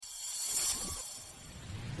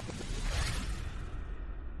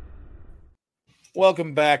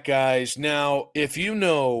Welcome back, guys. Now, if you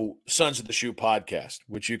know Sons of the Shoe podcast,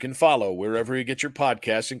 which you can follow wherever you get your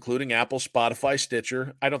podcasts, including Apple, Spotify,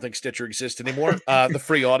 Stitcher. I don't think Stitcher exists anymore. The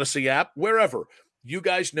free Odyssey app, wherever. You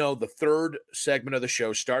guys know the third segment of the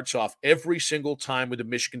show starts off every single time with a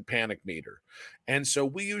Michigan Panic Meter. And so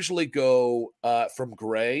we usually go from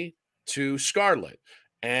gray to scarlet.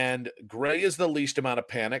 And gray is the least amount of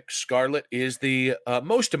panic. Scarlet is the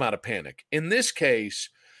most amount of panic. In this case,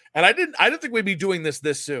 and I didn't think we'd be doing this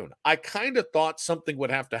soon. I kind of thought something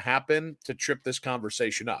would have to happen to trip this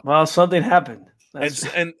conversation up. Well, something happened.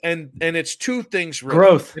 And it's two things, really.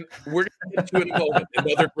 Growth. And we're going to get to it in a moment.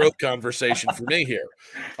 Another growth conversation for me here.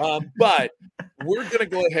 But we're going to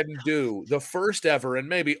go ahead and do the first ever and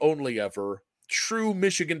maybe only ever true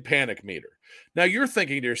Michigan Panic Meter. Now you're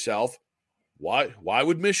thinking to yourself, why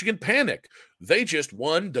would Michigan panic? They just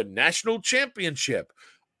won the national championship.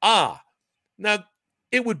 Now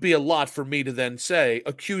it would be a lot for me to then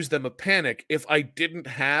accuse them of panic if I didn't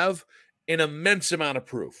have an immense amount of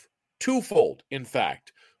proof. Twofold, in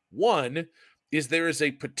fact. One is there is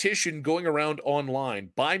a petition going around online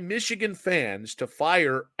by Michigan fans to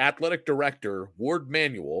fire athletic director Ward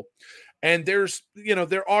Manuel. And there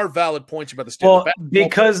are valid points about the state of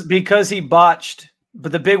basketball. Because he botched.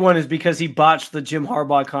 But the big one is because he botched the Jim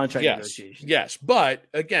Harbaugh contract negotiation. Yes, but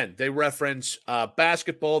again, they reference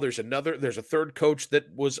basketball. There's a third coach that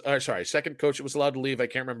was second coach that was allowed to leave. I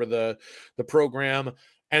can't remember the program.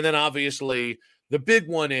 And then obviously the big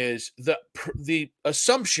one is the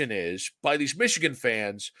assumption is by these Michigan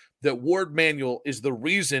fans that Ward Manuel is the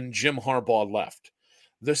reason Jim Harbaugh left.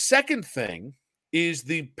 The second thing is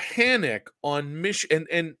the panic on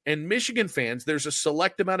Michigan and Michigan fans. There's a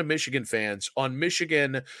select amount of Michigan fans on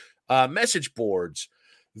Michigan message boards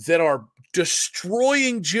that are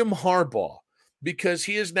destroying Jim Harbaugh because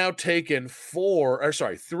he has now taken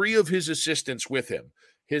three of his assistants with him.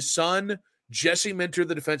 His son, Jesse Minter,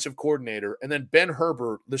 the defensive coordinator, and then Ben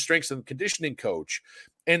Herbert, the strength and conditioning coach.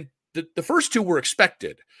 And the first two were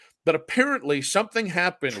expected. But apparently something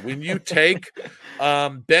happened when you take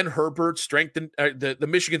Ben Herbert, the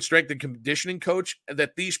Michigan strength and conditioning coach,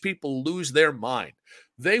 that these people lose their mind.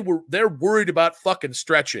 They're worried about fucking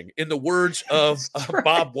stretching. In the words of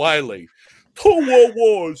Bob Wiley, Towa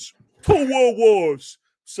was.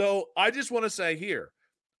 So I just want to say here,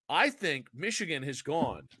 I think Michigan has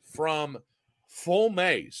gone from full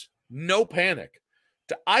maze, no panic,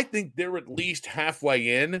 to I think they're at least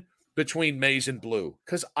halfway in between maize and blue,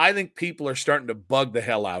 because I think people are starting to bug the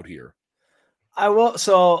hell out here. I will.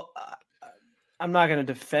 So I'm not going to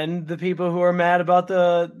defend the people who are mad about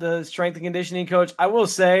the strength and conditioning coach. I will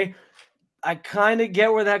say I kind of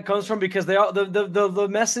get where that comes from, because the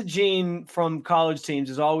messaging from college teams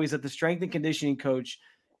is always that the strength and conditioning coach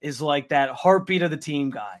is like that heartbeat of the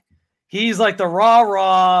team guy. He's like the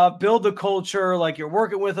rah, build the culture. Like you're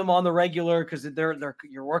working with them on the regular because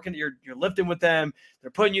you're lifting with them.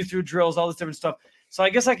 They're putting you through drills, all this different stuff. So I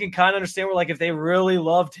guess I can kind of understand where, like, if they really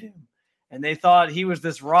loved him and they thought he was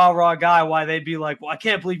this rah guy, why they'd be like, well, I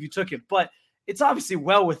can't believe you took him. But it's obviously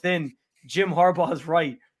well within Jim Harbaugh's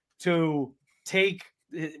right to take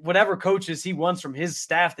whatever coaches he wants from his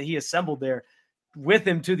staff that he assembled there with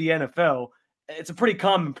him to the NFL. It's a pretty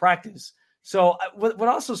common practice. So what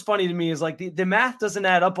also is funny to me is like the math doesn't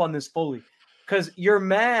add up on this fully, because you're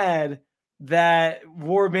mad that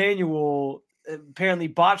Ward Manuel apparently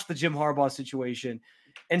botched the Jim Harbaugh situation.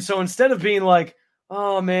 And so instead of being like,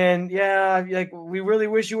 oh man, yeah, like we really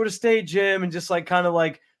wish you would have stayed, Jim, and just like kind of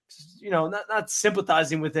like, not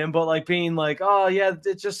sympathizing with him, but like being like, oh yeah,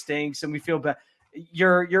 it just stinks and we feel bad.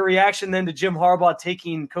 Your reaction then to Jim Harbaugh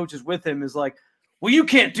taking coaches with him is like, well, you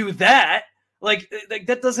can't do that. Like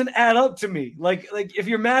that doesn't add up to me. Like if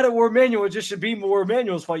you're mad at Ward Manuel, it just should be Ward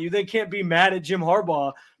Manuel's fault. You then can't be mad at Jim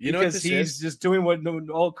Harbaugh because he's just doing what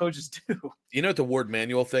all coaches do. You know what the Ward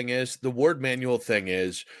Manuel thing is? The Ward Manuel thing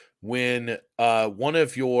is when one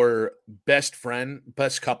of your best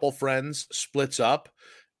couple friends splits up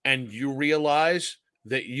and you realize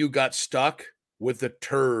that you got stuck with the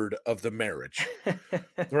turd of the marriage,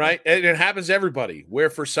 right? And it happens to everybody, where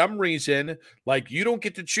for some reason, like, you don't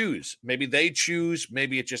get to choose. Maybe they choose,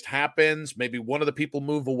 maybe it just happens, maybe one of the people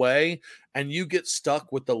move away, and you get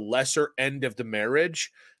stuck with the lesser end of the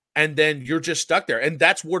marriage, and then you're just stuck there. And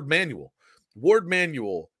that's Ward Manuel. Ward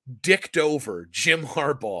Manuel dicked over Jim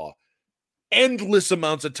Harbaugh endless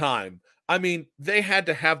amounts of time. I mean, they had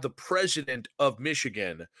to have the president of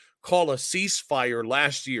Michigan call a ceasefire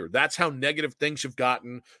last year. That's how negative things have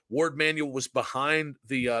gotten. Ward Manuel was behind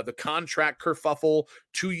the contract kerfuffle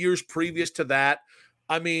 2 years previous to that.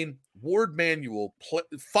 I mean, Ward Manuel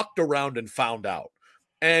fucked around and found out.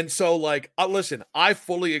 And so, like, listen, I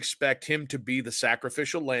fully expect him to be the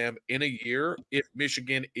sacrificial lamb in a year if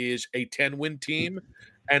Michigan is a 10-win team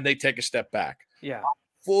and they take a step back. Yeah.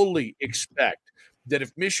 Fully expect that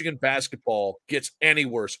if Michigan basketball gets any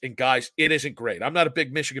worse, and guys, it isn't great. I'm not a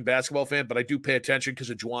big Michigan basketball fan, but I do pay attention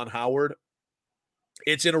because of Juwan Howard.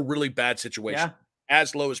 It's in a really bad situation,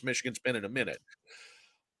 as low as Michigan's been in a minute.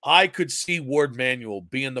 I could see Ward Manuel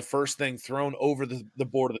being the first thing thrown over the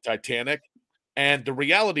board of the Titanic. And the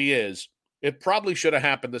reality is, it probably should have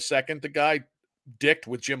happened the second the guy dicked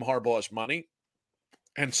with Jim Harbaugh's money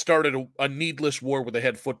and started a needless war with the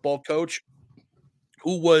head football coach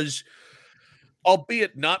who was,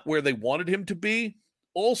 albeit not where they wanted him to be,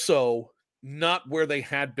 also not where they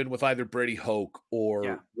had been with either Brady Hoke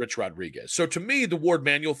or Rich Rodriguez. So to me, the Ward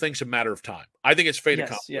Manuel thing's a matter of time. I think it's fait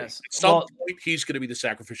accompli. Yes. At some point, he's going to be the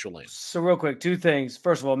sacrificial lamb. So real quick, two things.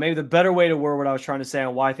 First of all, maybe the better way to word what I was trying to say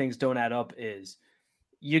on why things don't add up is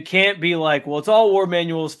you can't be like, well, it's all Ward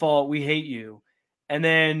Manuel's fault. We hate you. And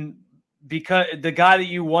then because the guy that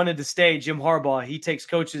you wanted to stay, Jim Harbaugh, he takes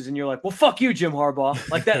coaches and you're like, well, fuck you, Jim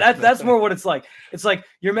Harbaugh. Like that's more what it's like. It's like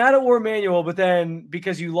you're mad at Ward Manuel, but then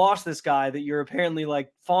because you lost this guy that you're apparently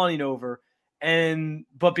like fawning over,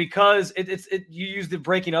 but because you use the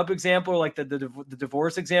breaking up example, or like the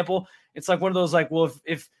divorce example, it's like one of those like, well,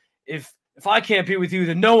 if I can't be with you,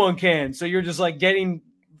 then no one can. So you're just like getting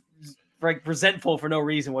like resentful for no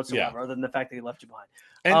reason whatsoever, other than the fact that he left you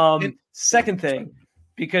behind. Second thing,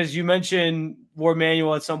 because you mentioned Ward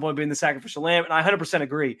Manuel at some point being the sacrificial lamb, and I 100%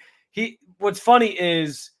 agree. What's funny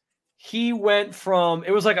is he went from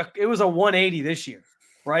it was a 180 this year,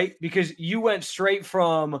 right? Because you went straight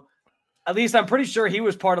from, at least I'm pretty sure he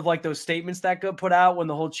was part of like those statements that got put out when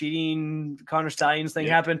the whole cheating Connor Stallions thing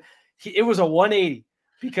happened. It was a 180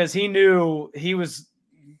 because he knew he was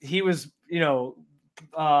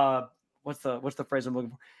what's the phrase I'm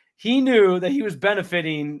looking for? He knew that he was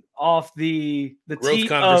benefiting off the growth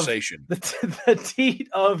conversation, the teat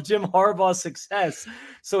of Jim Harbaugh's success.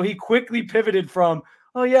 So he quickly pivoted from,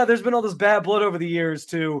 oh yeah, there's been all this bad blood over the years,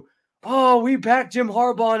 to, oh, we back Jim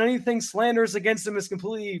Harbaugh and anything slanderous against him is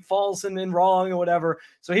completely false and wrong or whatever.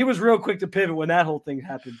 So he was real quick to pivot when that whole thing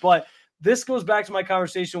happened. But this goes back to my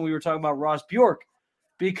conversation when we were talking about Ross Bjork,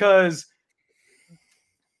 because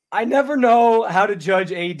I never know how to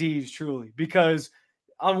judge ADs truly, because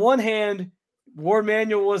on one hand, Ward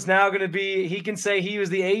Manuel was now going to be, he can say he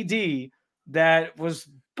was the AD that was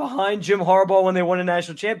behind Jim Harbaugh when they won a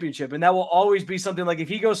national championship. And that will always be something like, if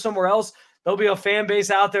he goes somewhere else, there'll be a fan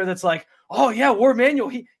base out there that's like, oh yeah, Ward Manuel,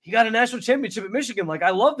 he got a national championship at Michigan. Like,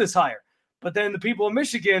 I love this hire. But then the people in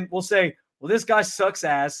Michigan will say, well, this guy sucks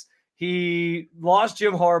ass. He lost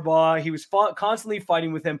Jim Harbaugh. He was constantly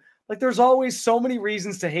fighting with him. Like, there's always so many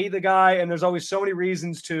reasons to hate the guy, and there's always so many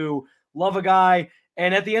reasons to love a guy.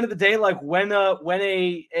 And at the end of the day, like when an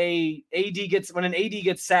AD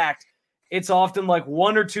gets sacked, it's often like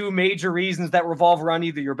one or two major reasons that revolve around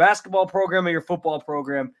either your basketball program or your football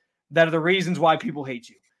program that are the reasons why people hate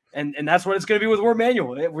you. And that's what it's going to be with Ward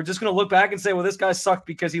Manuel. We're just going to look back and say, well, this guy sucked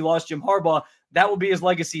because he lost Jim Harbaugh. That will be his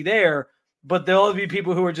legacy there. But there'll be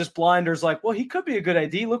people who are just blinders like, well, he could be a good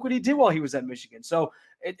AD. Look what he did while he was at Michigan. So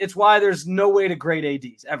it's why there's no way to grade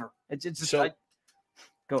ADs ever. It's just so,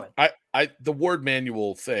 go ahead. The Ward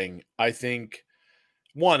Manuel thing, I think,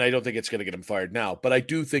 one, I don't think it's going to get him fired now, but I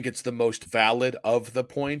do think it's the most valid of the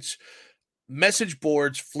points. Message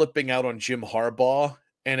boards flipping out on Jim Harbaugh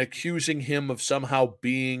and accusing him of somehow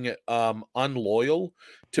being unloyal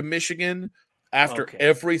to Michigan after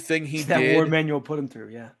everything he did. That Ward Manuel put him through,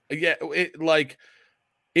 yeah. Yeah,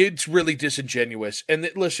 it's really disingenuous. And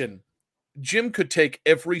listen, Jim could take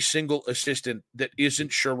every single assistant that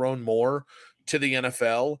isn't Sharon Moore to the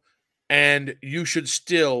NFL, and you should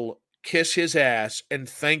still kiss his ass and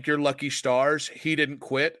thank your lucky stars he didn't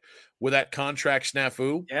quit with that contract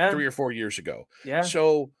snafu 3 or 4 years ago. Yeah.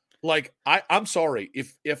 So, like, I'm sorry,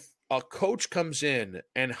 if a coach comes in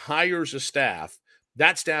and hires a staff,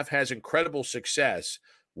 that staff has incredible success.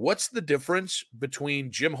 What's the difference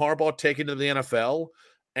between Jim Harbaugh taking to the NFL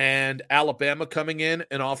and Alabama coming in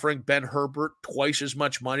and offering Ben Herbert twice as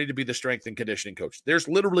much money to be the strength and conditioning coach? There's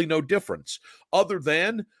literally no difference other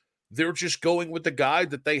than they're just going with the guy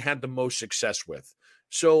that they had the most success with.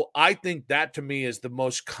 So I think that, to me, is the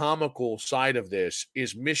most comical side of this,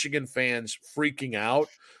 is Michigan fans freaking out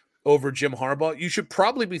over Jim Harbaugh. You should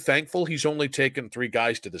probably be thankful he's only taken 3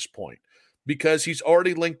 guys to this point, because he's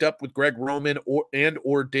already linked up with Greg Roman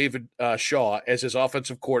or David Shaw as his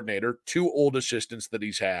offensive coordinator, 2 old assistants that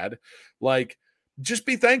he's had. Like, just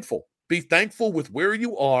be thankful. Be thankful with where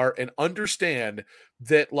you are and understand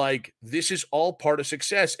that like this is all part of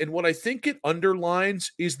success. And what I think it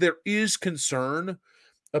underlines is there is concern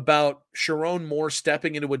about Sharon Moore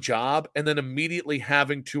stepping into a job and then immediately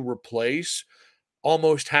having to replace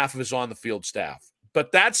almost half of his on the field staff.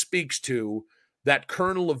 But that speaks to that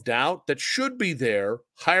kernel of doubt that should be there,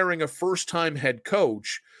 hiring a first-time head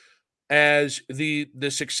coach as the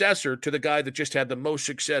successor to the guy that just had the most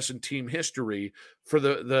success in team history for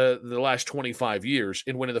the last 25 years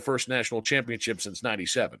in winning the first national championship since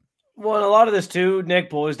 97. Well, and a lot of this too, Nick,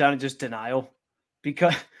 boils down to just denial.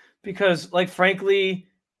 Because like, frankly,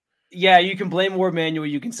 yeah, you can blame Warde Manuel.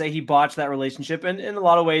 You can say he botched that relationship. And in a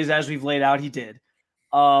lot of ways, as we've laid out, he did.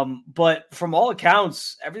 But from all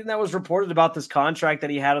accounts, everything that was reported about this contract that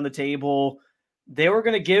he had on the table, they were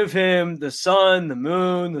going to give him the sun, the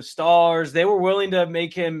moon, the stars. They were willing to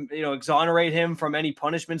make him, exonerate him from any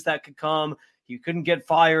punishments that could come. He couldn't get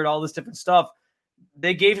fired, all this different stuff.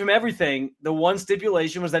 They gave him everything. The one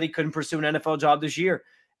stipulation was that he couldn't pursue an NFL job this year.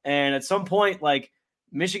 And at some point, like,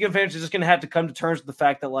 Michigan fans are just going to have to come to terms with the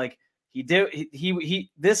fact that, like,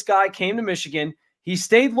 this guy came to Michigan. He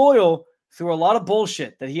stayed loyal through a lot of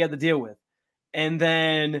bullshit that he had to deal with. And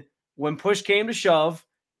then when push came to shove,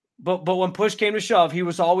 but when push came to shove, he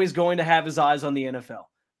was always going to have his eyes on the NFL.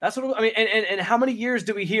 That's what I mean. And how many years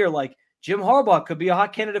do we hear like Jim Harbaugh could be a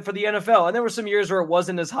hot candidate for the NFL? And there were some years where it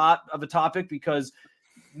wasn't as hot of a topic because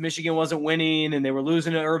Michigan wasn't winning and they were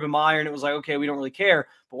losing to Urban Meyer. And it was like, okay, we don't really care.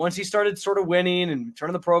 But once he started sort of winning and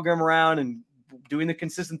turning the program around and doing the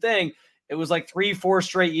consistent thing, it was like 3-4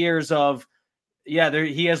 straight years of, he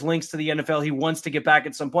has links to the NFL. He wants to get back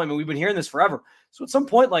at some point. I mean, we've been hearing this forever. So at some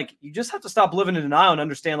point, like, you just have to stop living in denial and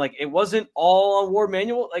understand, like, it wasn't all on Warde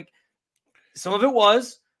Manuel. Like, some of it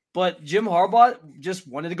was, but Jim Harbaugh just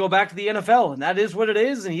wanted to go back to the NFL, and that is what it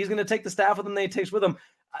is. And he's going to take the staff with him that he takes with him.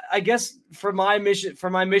 I guess for my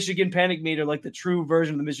Michigan panic meter, like the true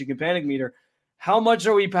version of the Michigan panic meter, how much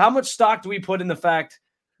stock do we put in the fact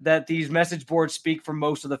that these message boards speak for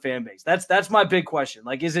most of the fan base? That's my big question.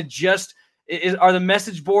 Like, is it just, are the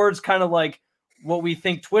message boards kind of like what we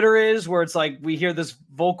think Twitter is, where it's like we hear this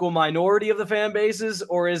vocal minority of the fan bases,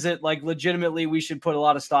 or is it like legitimately we should put a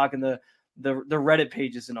lot of stock in the Reddit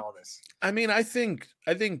pages and all this? I mean, I think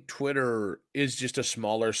Twitter is just a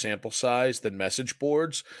smaller sample size than message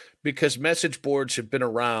boards because message boards have been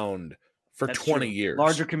around for 20 years.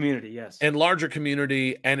 Larger community, yes. And larger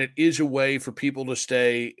community, and it is a way for people to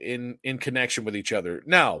stay in connection with each other.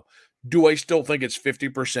 Now, do I still think it's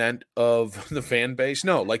 50% of the fan base?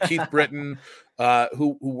 No, like Keith Britton,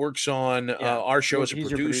 who works on our show as a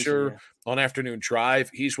producer on Afternoon Drive.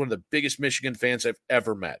 He's one of the biggest Michigan fans I've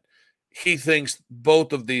ever met. He thinks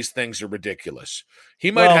both of these things are ridiculous. He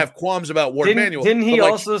might have qualms about Warde Manuel. Didn't he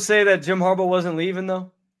also say that Jim Harbaugh wasn't leaving,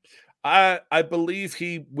 though? I believe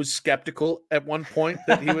he was skeptical at one point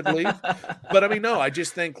that he would leave. But I mean, no, I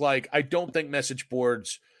just think I don't think message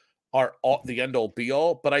boards are the end all be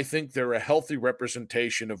all, but I think they're a healthy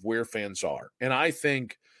representation of where fans are. And I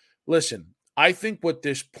think what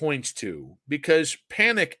this points to, because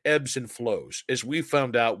panic ebbs and flows, as we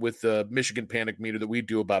found out with the Michigan panic meter that we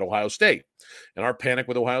do about Ohio State and our panic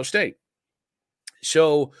with Ohio State.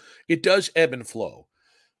 So it does ebb and flow,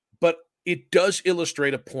 but it does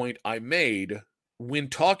illustrate a point I made when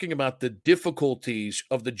talking about the difficulties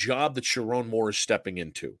of the job that Sharon Moore is stepping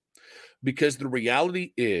into. Because the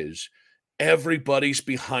reality is everybody's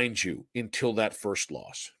behind you until that first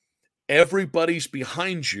loss. Everybody's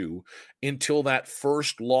behind you until that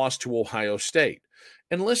first loss to Ohio State.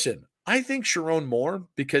 And listen, I think Sharon Moore,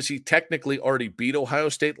 because he technically already beat Ohio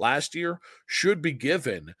State last year, should be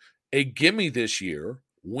given a gimme this year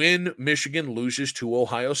when Michigan loses to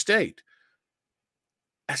Ohio State.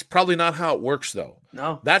 That's probably not how it works, though.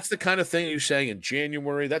 No. That's the kind of thing you say in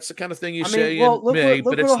January. That's the kind of thing you say in May,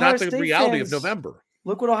 but it's not the reality of November.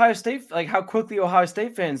 Look what Ohio State, like how quickly Ohio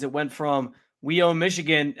State fans, it went from we own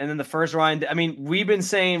Michigan, and then the first Ryan. I mean, we've been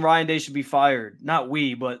saying Ryan Day should be fired. Not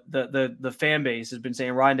we, but the fan base has been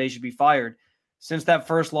saying Ryan Day should be fired since that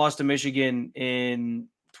first loss to Michigan in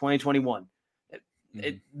 2021.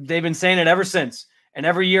 They've been saying it ever since. And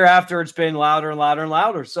every year after, it's been louder and louder and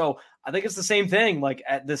louder. So I think it's the same thing. Like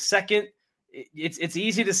at the second, it's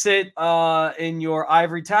easy to sit in your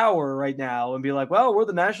ivory tower right now and be like, well, we're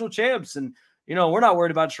the national champs. And, we're not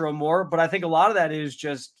worried about Sharon Moore. But I think a lot of that is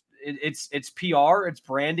just it's PR, it's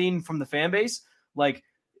branding from the fan base. Like,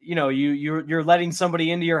 you're letting somebody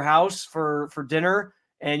into your house for dinner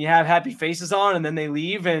and you have happy faces on and then they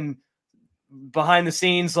leave. And behind the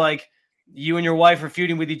scenes, like, you and your wife are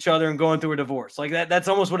feuding with each other and going through a divorce. Like that's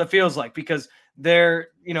almost what it feels like, because they're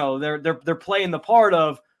playing the part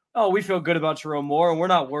of, oh, we feel good about Sharon Moore and we're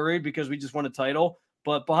not worried because we just won a title.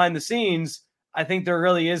 But behind the scenes, I think there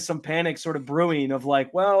really is some panic sort of brewing of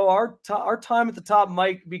like, well, our time at the top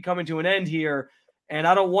might be coming to an end here. And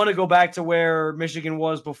I don't want to go back to where Michigan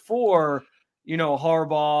was before,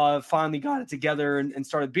 Harbaugh finally got it together and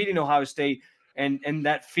started beating Ohio State. And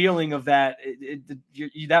that feeling of that,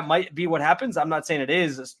 that might be what happens. I'm not saying it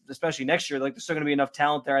is, especially next year. Like, there's still going to be enough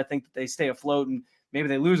talent there. I think that they stay afloat and maybe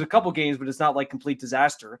they lose a couple games, but it's not like complete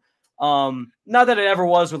disaster. Not that it ever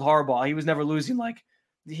was with Harbaugh. He was never losing. Like,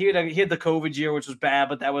 he had the COVID year, which was bad,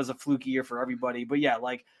 but that was a fluky year for everybody. But yeah,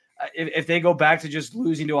 like if they go back to just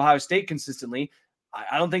losing to Ohio State consistently,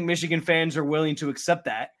 I don't think Michigan fans are willing to accept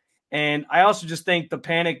that. And I also just think the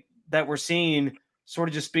panic that we're seeing sort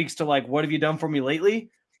of just speaks to like, what have you done for me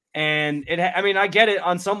lately? And I get it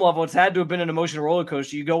on some level. It's had to have been an emotional roller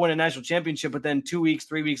coaster. You go win a national championship, but then 2 weeks,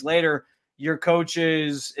 3 weeks later, your coach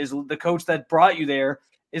is the coach that brought you there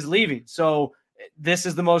is leaving. So this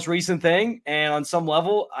is the most recent thing. And on some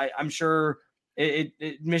level, I'm sure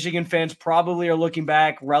Michigan fans probably are looking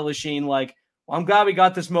back, relishing like, well, I'm glad we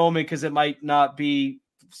got this moment because it might not be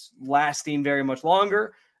lasting very much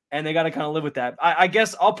longer. And they got to kind of live with that. I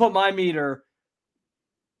guess I'll put my meter,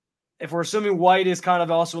 if we're assuming white is kind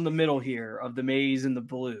of also in the middle here of the maize and the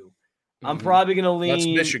blue, I'm probably going to lean. That's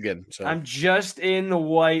Michigan. So. I'm just in the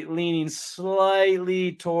white, leaning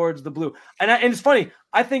slightly towards the blue. And it's funny.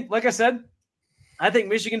 I think, like I said, I think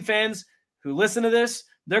Michigan fans who listen to this,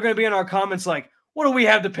 they're going to be in our comments like, what do we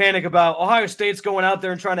have to panic about? Ohio State's going out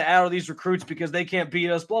there and trying to add all these recruits because they can't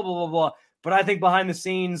beat us, blah, blah, blah, blah. But I think behind the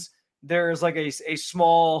scenes, there's like a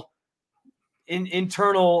small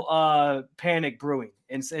internal panic brewing.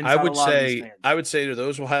 I would say to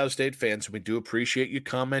those Ohio State fans, we do appreciate you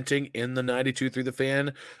commenting in the 92 Through the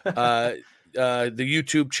Fan, the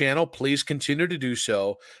YouTube channel. Please continue to do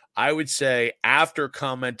so. I would say after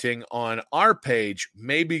commenting on our page,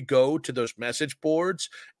 maybe go to those message boards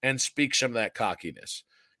and speak some of that cockiness.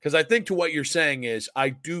 Because I think to what you're saying is, I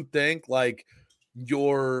do think like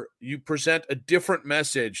you present a different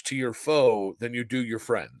message to your foe than you do your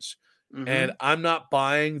friends. Mm-hmm. And I'm not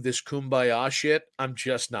buying this kumbaya shit. I'm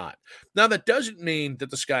just not. Now, that doesn't mean that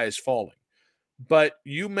the sky is falling, but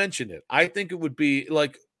you mentioned it. I think it would be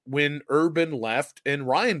like when Urban left and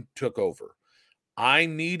Ryan took over. I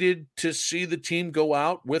needed to see the team go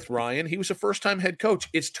out with Ryan. He was a first-time head coach.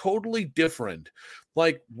 It's totally different.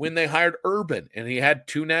 Like when they hired Urban and he had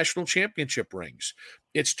 2 national championship rings.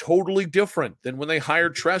 It's totally different than when they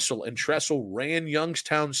hired Tressel, and Tressel ran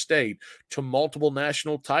Youngstown State to multiple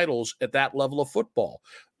national titles at that level of football.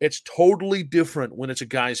 It's totally different when it's a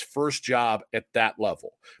guy's first job at that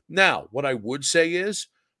level. Now, what I would say is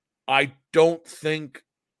I think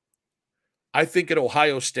at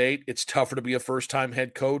Ohio State, it's tougher to be a first-time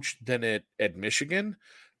head coach than at Michigan,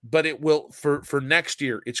 but it will for next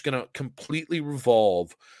year, it's going to completely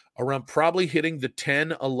revolve around probably hitting the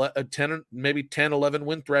 10, 11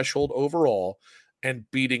 win threshold overall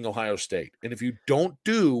and beating Ohio State. And if you don't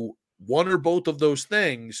do one or both of those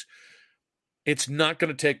things, it's not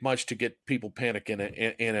going to take much to get people panicking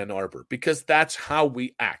in Ann Arbor, because that's how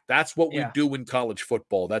we act. That's what we do in college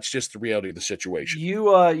football. That's just the reality of the situation.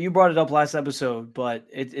 You brought it up last episode, but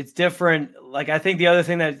it's different. Like, I think the other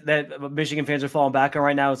thing that Michigan fans are falling back on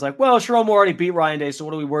right now is like, well, Sherrone Moore already beat Ryan Day, so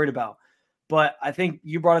what are we worried about? But I think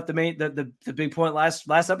you brought up the big point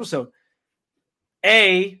last episode.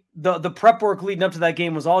 The prep work leading up to that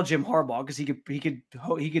game was all Jim Harbaugh because he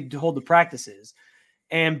could hold the practices,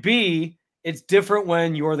 and B, it's different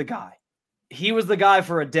when you're the guy. He was the guy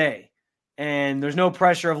for a day, and there's no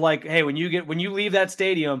pressure of like, hey, when you leave that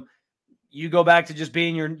stadium, you go back to just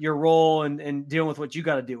being your role and dealing with what you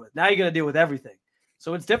got to deal with. Now you got to deal with everything.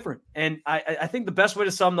 So it's different. And I think the best way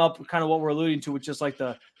to sum up kind of what we're alluding to, which is like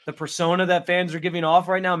the persona that fans are giving off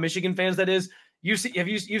right now, Michigan fans, that is, you've seen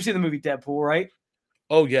the movie Deadpool, right?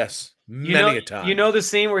 Oh yes. Many a time. You know the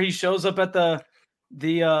scene where he shows up at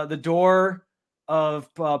the door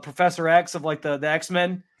of Professor X of like the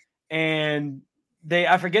X-Men, and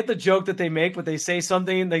I forget the joke that they make, but they say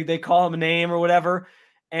something, they call him a name or whatever.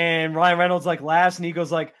 And Ryan Reynolds like laughs and he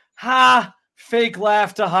goes like, ha, fake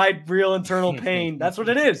laugh to hide real internal pain. That's what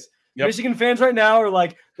it is. Yep. Michigan fans right now are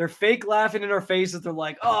like, they're fake laughing in our faces. They're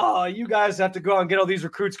like, oh, you guys have to go out and get all these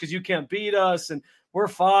recruits because you can't beat us and we're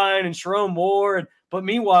fine. And Sherrone Moore. But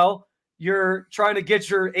meanwhile, you're trying to get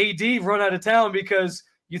your AD run out of town because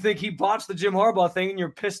you think he botched the Jim Harbaugh thing and you're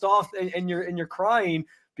pissed off and you're crying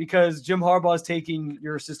because Jim Harbaugh is taking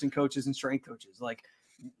your assistant coaches and strength coaches. Like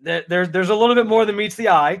there's a little bit more than meets the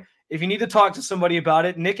eye. If you need to talk to somebody about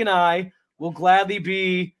it, Nick and I will gladly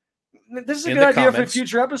be. This is a good idea for a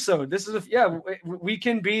future episode. We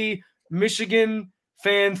can be Michigan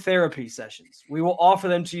fan therapy sessions. We will offer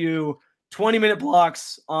them to you 20-minute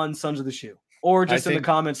blocks on Sons of the Shoe, or just in the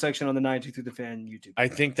comment section on the 92 Through the Fan YouTube. I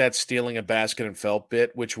think that's stealing a basket and felt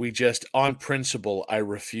bit, which we just, on principle, I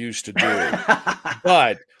refuse to do.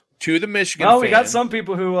 But to the Michigan fans, we got some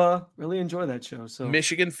people who really enjoy that show. So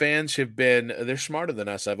Michigan fans they're smarter than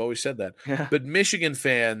us. I've always said that. Yeah. But Michigan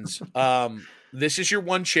fans, this is your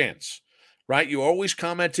one chance, right? You're always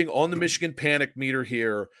commenting on the Michigan Panic Meter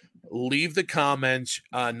here. Leave the comments,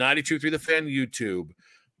 92 Through the Fan YouTube.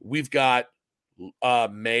 We've got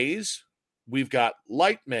maize. We've got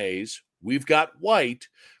light maize. We've got white.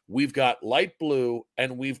 We've got light blue.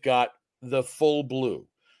 And we've got the full blue.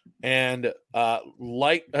 And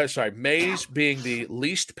maize being the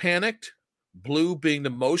least panicked, blue being the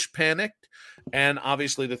most panicked, and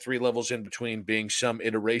obviously the 3 levels in between being some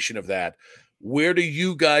iteration of that. Where do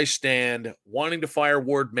you guys stand? Wanting to fire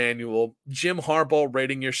Ward Manuel, Jim Harbaugh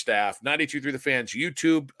rating your staff, 92 Through the Fans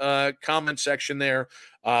YouTube comment section there.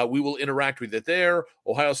 We will interact with it there.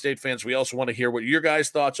 Ohio State fans, we also want to hear what your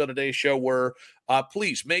guys' thoughts on today's show were.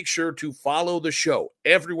 Please make sure to follow the show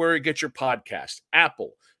everywhere you get your podcast,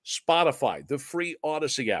 Apple, Spotify, the free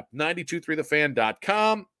Odyssey app,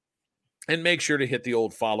 923thefan.com, and make sure to hit the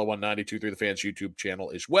old follow on 92 Through the Fans YouTube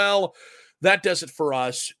channel as well. That does it for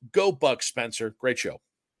us. Go Bucks, Spencer. Great show.